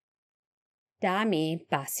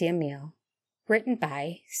Basia, written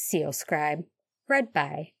by scioscribe, read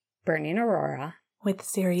by Burning Aurora. With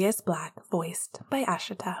Sirius Black, voiced by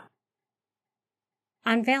Ashita.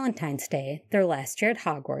 On Valentine's Day, their last year at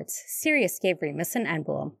Hogwarts, Sirius gave Remus an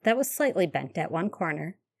envelope that was slightly bent at one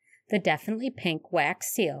corner. The definitely pink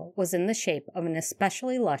wax seal was in the shape of an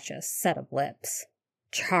especially luscious set of lips.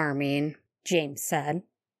 "Charming," James said.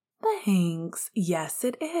 Thanks. Yes,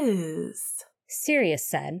 it is, Sirius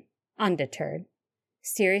said, undeterred.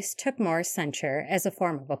 Sirius took more censure as a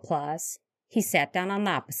form of applause. He sat down on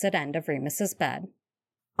the opposite end of Remus's bed.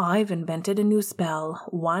 I've invented a new spell,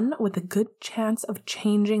 one with a good chance of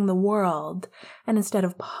changing the world, and instead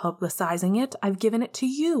of publicizing it, I've given it to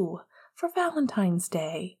you for Valentine's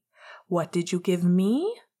Day. What did you give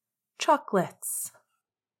me? Chocolates.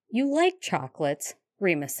 You like chocolates,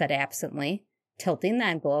 Remus said absently, tilting the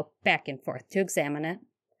envelope back and forth to examine it.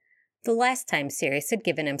 The last time Sirius had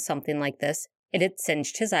given him something like this, it had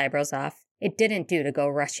singed his eyebrows off. It didn't do to go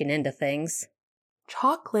rushing into things.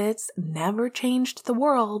 Chocolates never changed the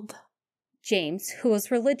world. James, who was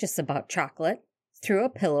religious about chocolate, threw a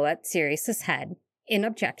pillow at Sirius's head in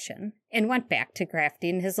objection and went back to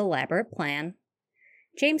crafting his elaborate plan.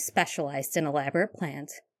 James specialized in elaborate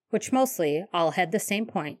plans, which mostly all had the same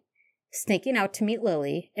point, sneaking out to meet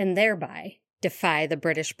Lily and thereby defy the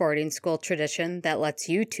British boarding school tradition that lets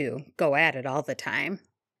you two go at it all the time.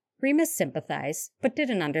 Remus sympathized, but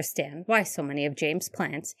didn't understand why so many of James'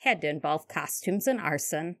 plans had to involve costumes and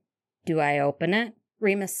arson. "Do I open it?"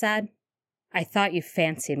 Remus said. "I thought you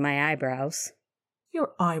fancied my eyebrows."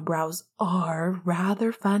 Your eyebrows are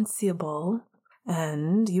rather fanciful,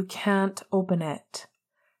 and you can't open it.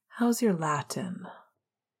 How's your Latin?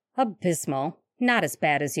 Abysmal. Not as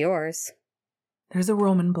bad as yours. There's a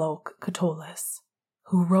Roman bloke, Catullus,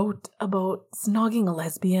 who wrote about snogging a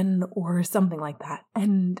lesbian or something like that.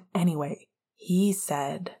 And anyway, he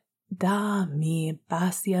said, "Da mi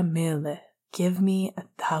basia mille, give me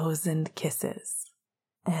 1,000 kisses."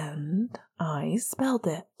 And I spelled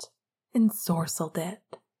it, ensorcelled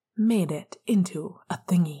it, made it into a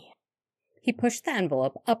thingy. He pushed the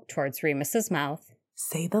envelope up towards Remus's mouth.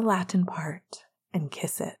 Say the Latin part and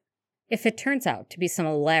kiss it. If it turns out to be some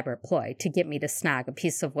elaborate ploy to get me to snog a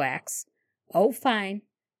piece of wax, oh fine,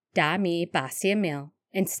 da mi basia mille,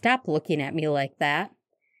 and stop looking at me like that.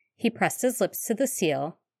 He pressed his lips to the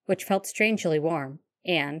seal, which felt strangely warm,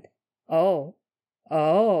 and, oh,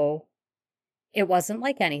 it wasn't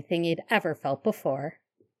like anything he'd ever felt before.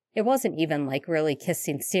 It wasn't even like really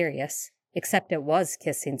kissing Sirius, except it was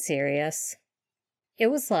kissing Sirius. It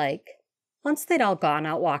was like, once they'd all gone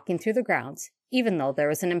out walking through the grounds, even though there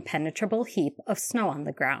was an impenetrable heap of snow on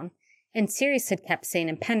the ground, and Sirius had kept saying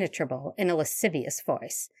impenetrable in a lascivious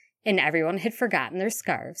voice, and everyone had forgotten their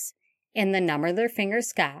scarves, and the number their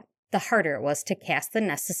fingers got, the harder it was to cast the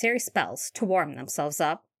necessary spells to warm themselves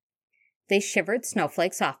up. They shivered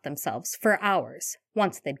snowflakes off themselves for hours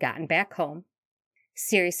once they'd gotten back home.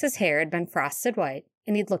 Sirius's hair had been frosted white,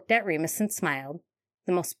 and he'd looked at Remus and smiled,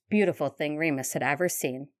 the most beautiful thing Remus had ever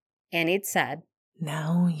seen, and he'd said,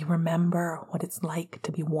 "Now you remember what it's like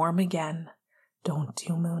to be warm again, don't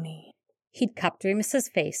you, Moony?" He'd cupped Remus's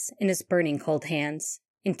face in his burning cold hands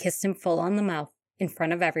and kissed him full on the mouth in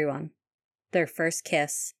front of everyone. Their first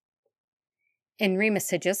kiss. And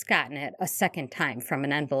Remus had just gotten it a second time from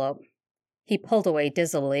an envelope. He pulled away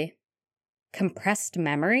dizzily. Compressed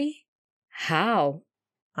memory? How?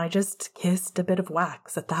 I just kissed a bit of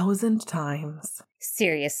wax 1,000 times,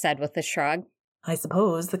 Sirius said with a shrug. I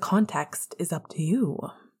suppose the context is up to you.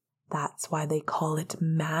 That's why they call it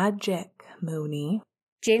magic, Moony.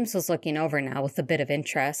 James was looking over now with a bit of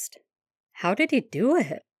interest. How did he do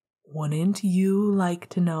it? Wouldn't you like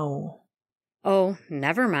to know? Oh,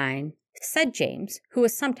 never mind, said James, who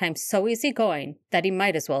was sometimes so easygoing that he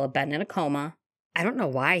might as well have been in a coma. I don't know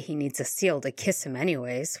why he needs a seal to kiss him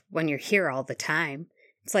anyways, when you're here all the time.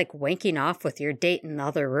 It's like wanking off with your date in the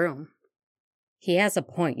other room. He has a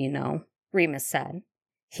point, you know, Remus said.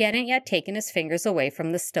 He hadn't yet taken his fingers away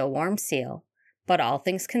from the still warm seal, but all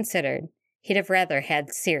things considered, he'd have rather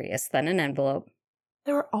had Sirius than an envelope.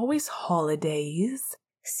 There are always holidays,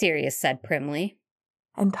 Sirius said primly.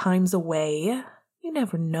 And times away. You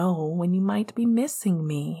never know when you might be missing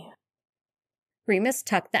me. Remus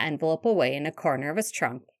tucked the envelope away in a corner of his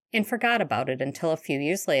trunk and forgot about it until a few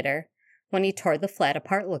years later, when he tore the flat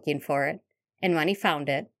apart looking for it, and when he found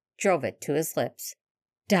it, drove it to his lips.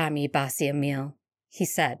 "Da mi basia mille," he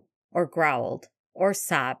said, or growled, or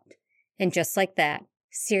sobbed, and just like that,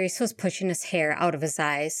 Sirius was pushing his hair out of his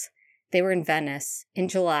eyes. They were in Venice, in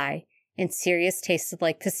July, and Sirius tasted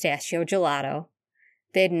like pistachio gelato.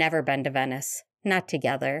 They had never been to Venice, not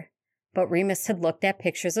together. but Remus had looked at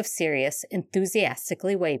pictures of Sirius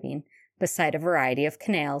enthusiastically waving beside a variety of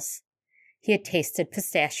canals. He had tasted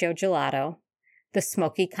pistachio gelato, the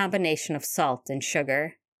smoky combination of salt and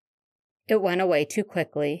sugar. It went away too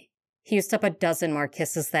quickly. He used up a dozen more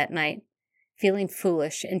kisses that night, feeling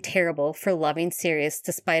foolish and terrible for loving Sirius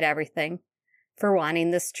despite everything, for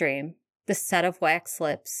wanting this dream, this set of wax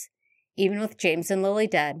lips, even with James and Lily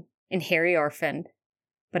dead and Harry orphaned.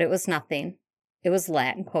 But it was nothing. It was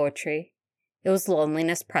Latin poetry. It was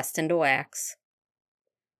loneliness pressed into wax.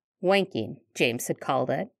 Wanking, James had called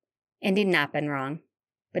it, and he'd not been wrong.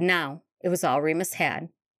 But now it was all Remus had,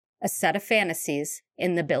 a set of fantasies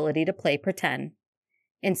and the ability to play pretend,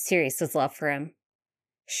 and Sirius's love for him.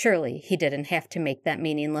 Surely he didn't have to make that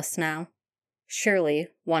meaningless now. Surely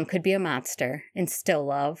one could be a monster and still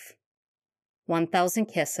love. 1,000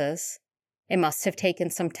 kisses. It must have taken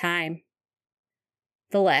some time.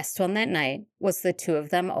 The last one that night was the two of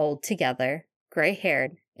them old together,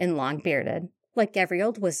 gray-haired and long-bearded, like every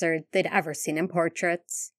old wizard they'd ever seen in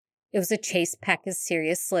portraits. It was a chaste peck as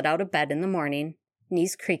Sirius slid out of bed in the morning,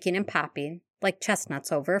 knees creaking and popping, like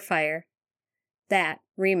chestnuts over a fire. That,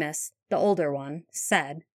 Remus, the older one,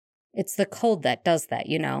 said, "It's the cold that does that,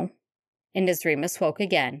 you know." And as Remus woke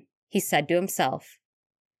again, he said to himself,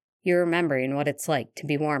 "You're remembering what it's like to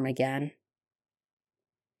be warm again."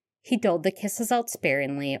 He doled the kisses out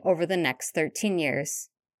sparingly over the next 13 years,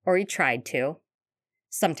 or he tried to.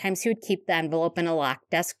 Sometimes he would keep the envelope in a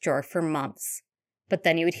locked desk drawer for months, but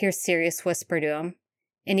then he would hear Sirius whisper to him,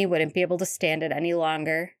 and he wouldn't be able to stand it any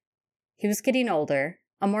longer. He was getting older.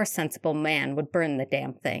 A more sensible man would burn the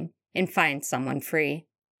damn thing and find someone free.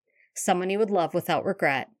 Someone he would love without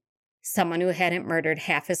regret. Someone who hadn't murdered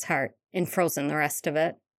half his heart and frozen the rest of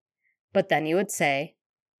it. But then he would say,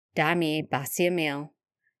 "Da mi basia mille,"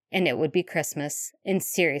 and it would be Christmas, and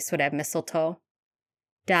Sirius would have mistletoe.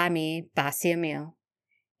 "Da mi basia mille,"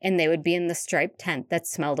 and they would be in the striped tent that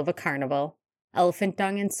smelled of a carnival, elephant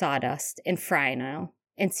dung and sawdust and frying oil,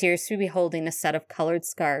 and Sirius would be holding a set of colored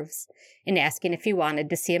scarves and asking if he wanted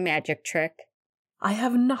to see a magic trick. "I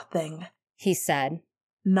have nothing," he said.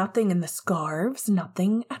 "Nothing in the scarves,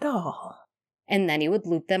 nothing at all." And then he would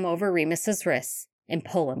loop them over Remus's wrists and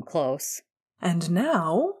pull him close. "And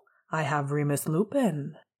now I have Remus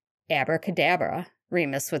Lupin." "Abracadabra,"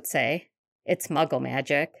 Remus would say. "It's muggle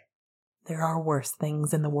magic." "There are worse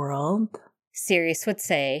things in the world," Sirius would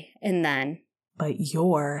say, and then, "But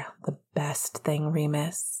you're the best thing,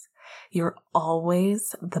 Remus. You're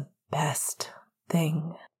always the best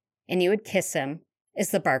thing." And he would kiss him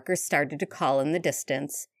as the barkers started to call in the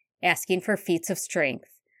distance, asking for feats of strength,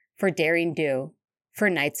 for daring do, for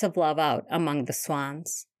nights of love out among the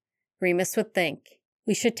swans. Remus would think,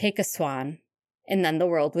 "We should take a swan," and then the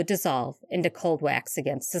world would dissolve into cold wax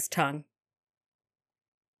against his tongue.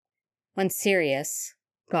 When Sirius,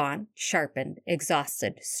 gaunt, sharpened,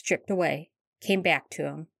 exhausted, stripped away, came back to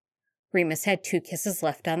him, Remus had 2 kisses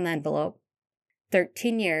left on the envelope.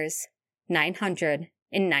 13 years,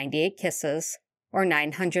 998 kisses, or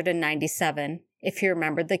 997, if he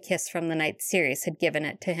remembered the kiss from the night Sirius had given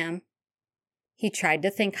it to him. He tried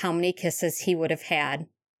to think how many kisses he would have had,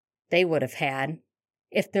 they would have had,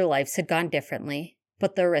 if their lives had gone differently,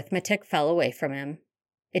 but the arithmetic fell away from him.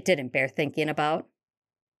 It didn't bear thinking about.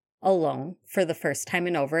 Alone, for the first time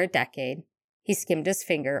in over a decade, he skimmed his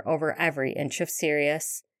finger over every inch of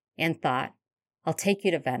Sirius, and thought, "I'll take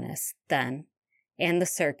you to Venice, then, and the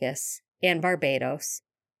circus, and Barbados.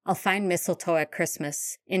 I'll find mistletoe at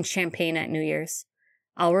Christmas, and champagne at New Year's.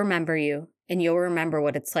 I'll remember you, and you'll remember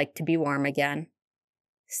what it's like to be warm again."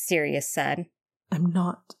 Sirius said, "I'm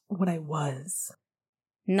not what I was."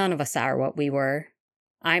 "None of us are what we were.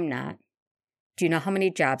 I'm not. Do you know how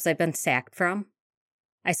many jobs I've been sacked from?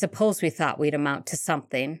 I suppose we thought we'd amount to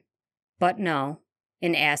something. But no,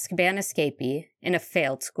 an Azkaban escapee and a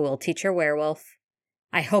failed school teacher werewolf.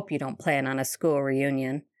 I hope you don't plan on a school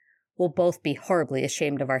reunion. We'll both be horribly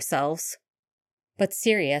ashamed of ourselves." But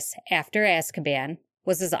Sirius, after Azkaban,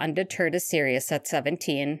 was as undeterred as Sirius at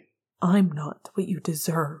 17. "I'm not what you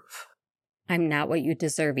deserve." "I'm not what you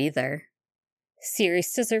deserve either."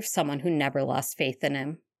 Sirius deserved someone who never lost faith in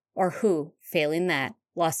him, or who, failing that,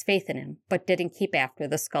 lost faith in him but didn't keep after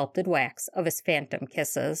the sculpted wax of his phantom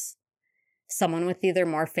kisses. Someone with either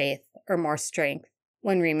more faith or more strength,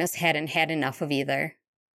 when Remus hadn't had enough of either.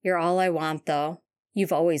 "You're all I want, though.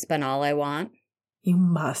 You've always been all I want." "You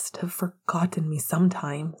must have forgotten me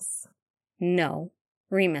sometimes." "No,"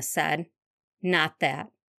 Remus said. "Not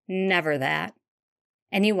that. Never that."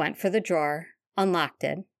 And he went for the drawer, unlocked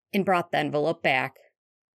it, and brought the envelope back.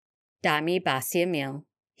 "Da mi basia mille,"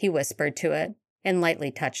 he whispered to it, and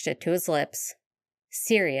lightly touched it to his lips.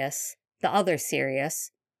 Sirius, the other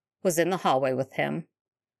Sirius, was in the hallway with him.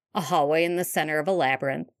 A hallway in the center of a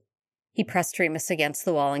labyrinth. He pressed Remus against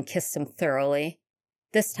the wall and kissed him thoroughly.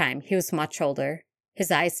 This time he was much older,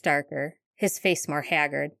 his eyes darker, his face more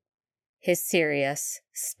haggard. His Sirius,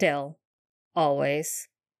 still, always.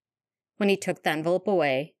 When he took the envelope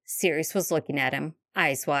away, Sirius was looking at him,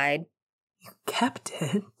 eyes wide. You kept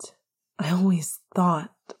it. I always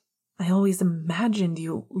imagined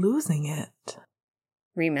you losing it.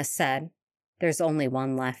 Remus said, "There's only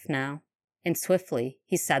one left now." And swiftly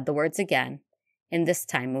he said the words again, and this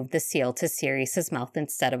time moved the seal to Sirius's mouth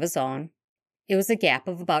instead of his own. It was a gap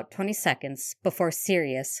of about 20 seconds before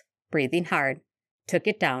Sirius, breathing hard, took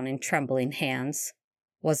it down in trembling hands.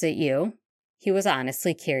 "Was it you?" He was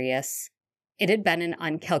honestly curious. It had been an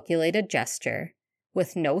uncalculated gesture,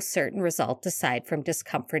 with no certain result aside from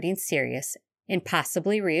discomforting Sirius and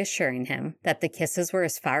possibly reassuring him that the kisses were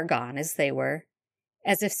as far gone as they were.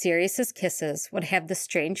 As if Sirius's kisses would have the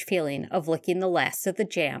strange feeling of licking the last of the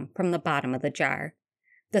jam from the bottom of the jar,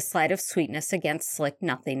 the slide of sweetness against slick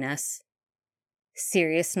nothingness.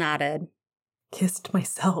 Sirius nodded. Kissed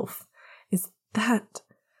myself. Is that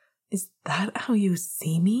how you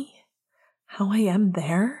see me? How I am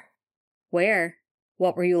there? Where?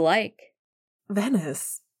 What were you like?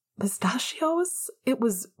 Venice. Pistachios? It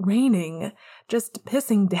was raining. Just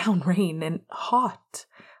pissing down rain and hot.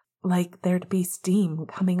 Like there'd be steam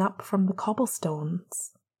coming up from the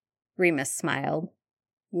cobblestones. Remus smiled.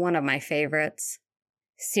 One of my favorites.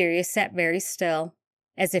 Sirius sat very still,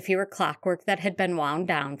 as if he were clockwork that had been wound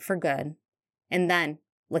down for good. And then,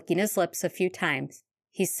 licking his lips a few times,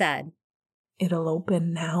 he said, "It'll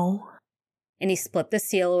open now." And he split the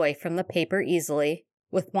seal away from the paper easily,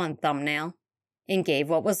 with one thumbnail, and gave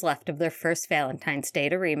what was left of their first Valentine's Day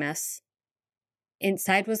to Remus.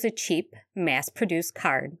 Inside was a cheap, mass-produced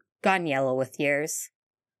card, gone yellow with years.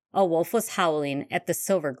 A wolf was howling at the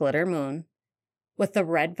silver glitter moon, with a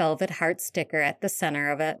red velvet heart sticker at the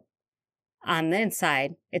center of it. On the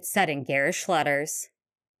inside, it said in garish letters,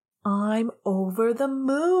 "I'm over the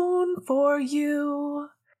moon for you.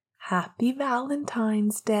 Happy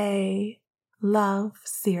Valentine's Day. Love,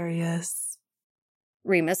 Sirius."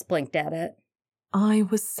 Remus blinked at it. "I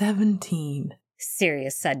was 17.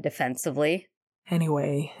 Sirius said defensively.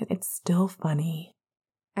 "Anyway, it's still funny."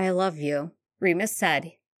 "I love you," Remus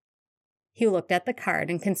said. He looked at the card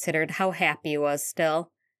and considered how happy he was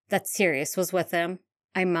still, that Sirius was with him.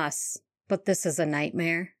 "I must, but this is a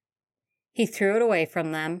nightmare." He threw it away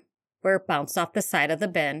from them, where it bounced off the side of the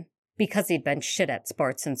bin, because he'd been shit at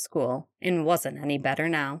sports in school, and wasn't any better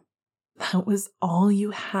now. "That was all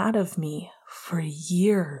you had of me for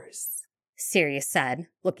years," Sirius said,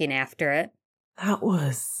 looking after it. That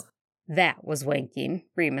was winking,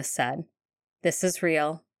 Remus said. "This is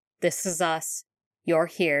real. This is us. You're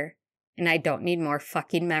here, and I don't need more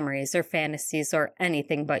fucking memories or fantasies or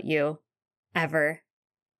anything but you. Ever.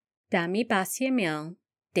 Dammi basia mille,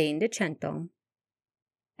 $100.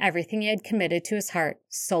 Everything he had committed to his heart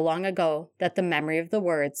so long ago that the memory of the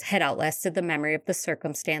words had outlasted the memory of the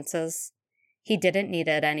circumstances. He didn't need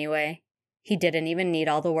it anyway. He didn't even need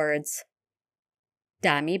all the words.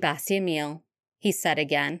 "Dammi basia mille," he said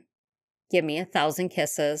again. "Give me 1,000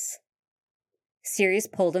 kisses." Sirius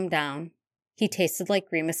pulled him down. He tasted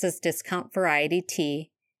like Remus's discount variety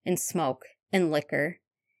tea, and smoke, and liquor.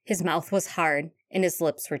 His mouth was hard, and his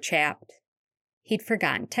lips were chapped. He'd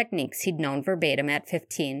forgotten techniques he'd known verbatim at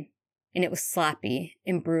 15, and it was sloppy,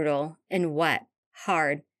 and brutal, and wet,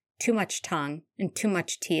 hard, too much tongue, and too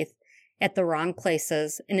much teeth, at the wrong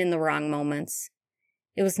places and in the wrong moments.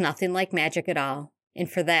 It was nothing like magic at all,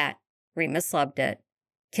 and for that, Remus loved it,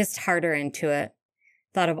 kissed harder into it,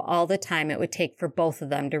 thought of all the time it would take for both of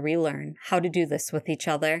them to relearn how to do this with each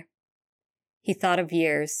other. He thought of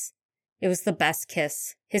years. It was the best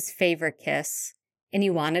kiss, his favorite kiss, and he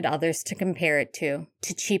wanted others to compare it to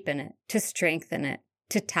cheapen it, to strengthen it,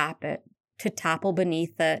 to top it, to topple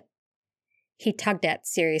beneath it. He tugged at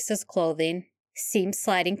Sirius's clothing, seams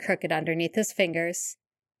sliding crooked underneath his fingers,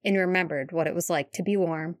 and remembered what it was like to be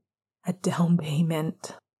warm. "A down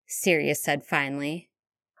payment," Sirius said finally.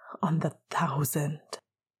 "On the 1,000.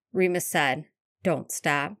 Remus said, "Don't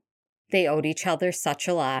stop." They owed each other such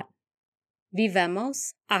a lot.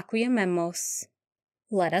 Vivemos, acquiescemos.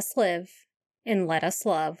 Let us live, and let us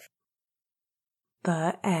love.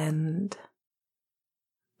 The end.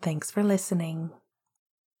 Thanks for listening.